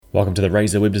Welcome to the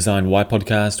Razor Web Design Wire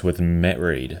Podcast with Matt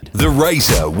Reed. The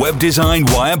Razor Web Design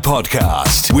Wire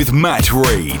Podcast with Matt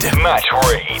Reed.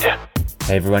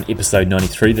 Hey everyone, episode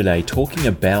 93 today, talking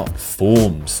about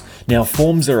forms. Now,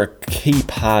 forms are a key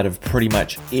part of pretty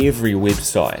much every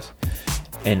website,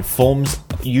 and forms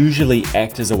usually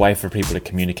act as a way for people to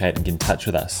communicate and get in touch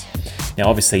with us. Now,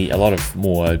 obviously, a lot of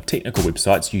more technical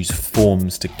websites use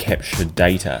forms to capture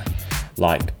data,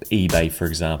 like eBay, for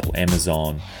example,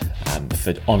 Amazon.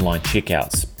 For online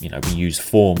checkouts, we use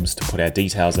forms to put our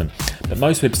details in. But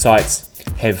most websites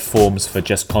have forms for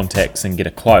just contacts and get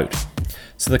a quote.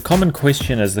 So the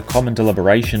common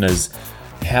deliberation is,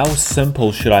 how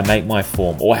simple should I make my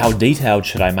form? Or how detailed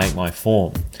should I make my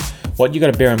form? What you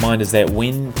got to bear in mind is that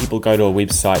when people go to a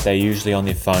website, they're usually on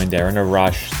their phone, they're in a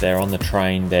rush, they're on the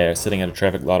train, they're sitting at a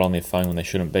traffic light on their phone when they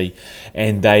shouldn't be,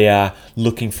 and they are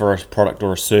looking for a product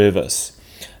or a service.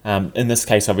 In this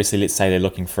case, obviously, let's say they're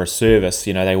looking for a service.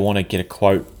 They want to get a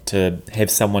quote to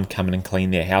have someone come in and clean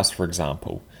their house, for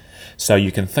example. So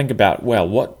you can think about, well,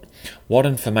 what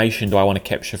information do I want to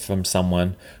capture from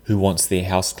someone who wants their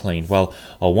house cleaned? Well,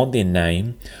 I'll want their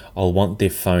name, I'll want their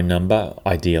phone number,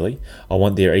 ideally, I'll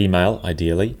want their email,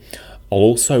 ideally. I'll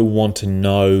also want to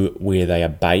know where they are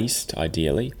based,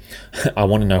 ideally. I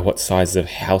want to know what size of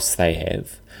house they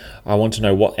have. I want to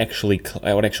know what actual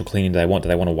cleaning do they want. Do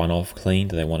they want a one-off clean?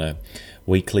 Do they want a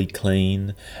weekly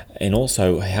clean? And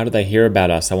also, how do they hear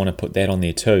about us? I want to put that on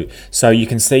there too. So you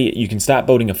can start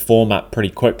building a form up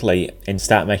pretty quickly and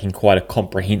start making quite a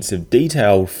comprehensive,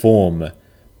 detailed form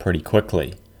pretty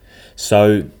quickly.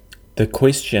 So the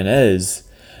question is,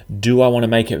 do I want to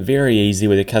make it very easy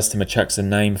where the customer chucks a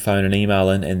name, phone, and email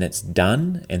in and that's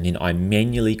done, and then I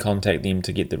manually contact them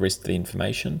to get the rest of the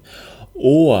information?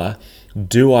 Or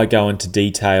do I go into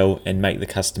detail and make the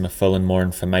customer fill in more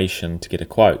information to get a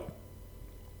quote?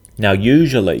 Now,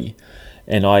 usually,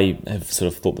 and I have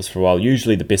sort of thought this for a while,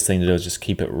 usually the best thing to do is just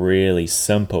keep it really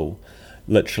simple.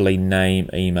 Literally name,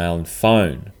 email, and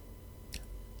phone.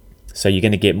 So you're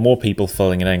going to get more people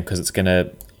filling it in because it's going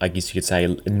to, I guess you could say,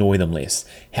 annoy them less.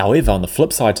 However, on the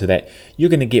flip side to that, you're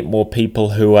going to get more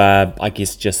people who are, I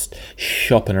guess, just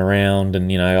shopping around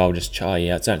and, I'll just try,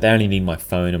 they only need my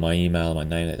phone and my email and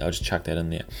my name, I'll just chuck that in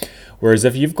there. Whereas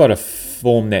if you've got a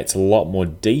form that's a lot more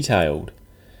detailed,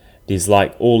 there's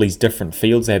like all these different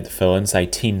fields they have to fill in, say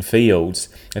 10 fields,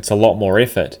 it's a lot more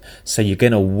effort. So you're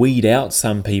going to weed out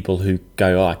some people who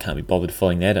go, I can't be bothered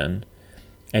filling that in.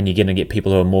 And you're going to get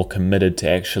people who are more committed to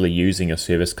actually using your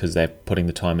service because they're putting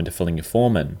the time into filling your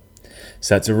form in.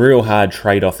 So it's a real hard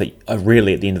trade-off that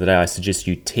really at the end of the day I suggest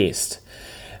you test.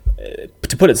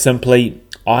 To put it simply,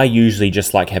 I usually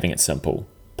just like having it simple.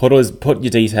 Put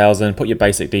your details in, put your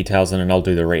basic details in, and I'll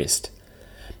do the rest.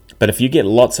 But if you get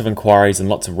lots of inquiries and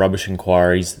lots of rubbish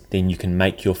inquiries, then you can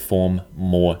make your form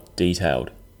more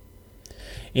detailed.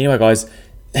 Anyway, guys,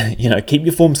 keep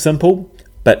your form simple,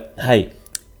 but hey,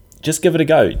 just give it a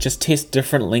go. Just test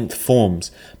different length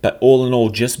forms. But all in all,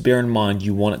 just bear in mind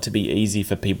you want it to be easy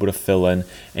for people to fill in,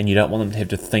 and you don't want them to have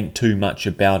to think too much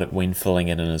about it when filling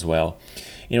it in as well.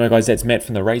 Anyway, guys, that's Matt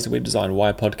from the Razor Web Design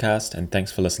Wire Podcast, and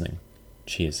thanks for listening.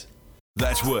 Cheers.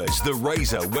 That was the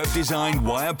Razor Web Design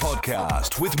Wire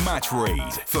Podcast with Matt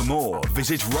Reed. For more,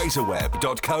 visit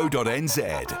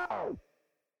razorweb.co.nz.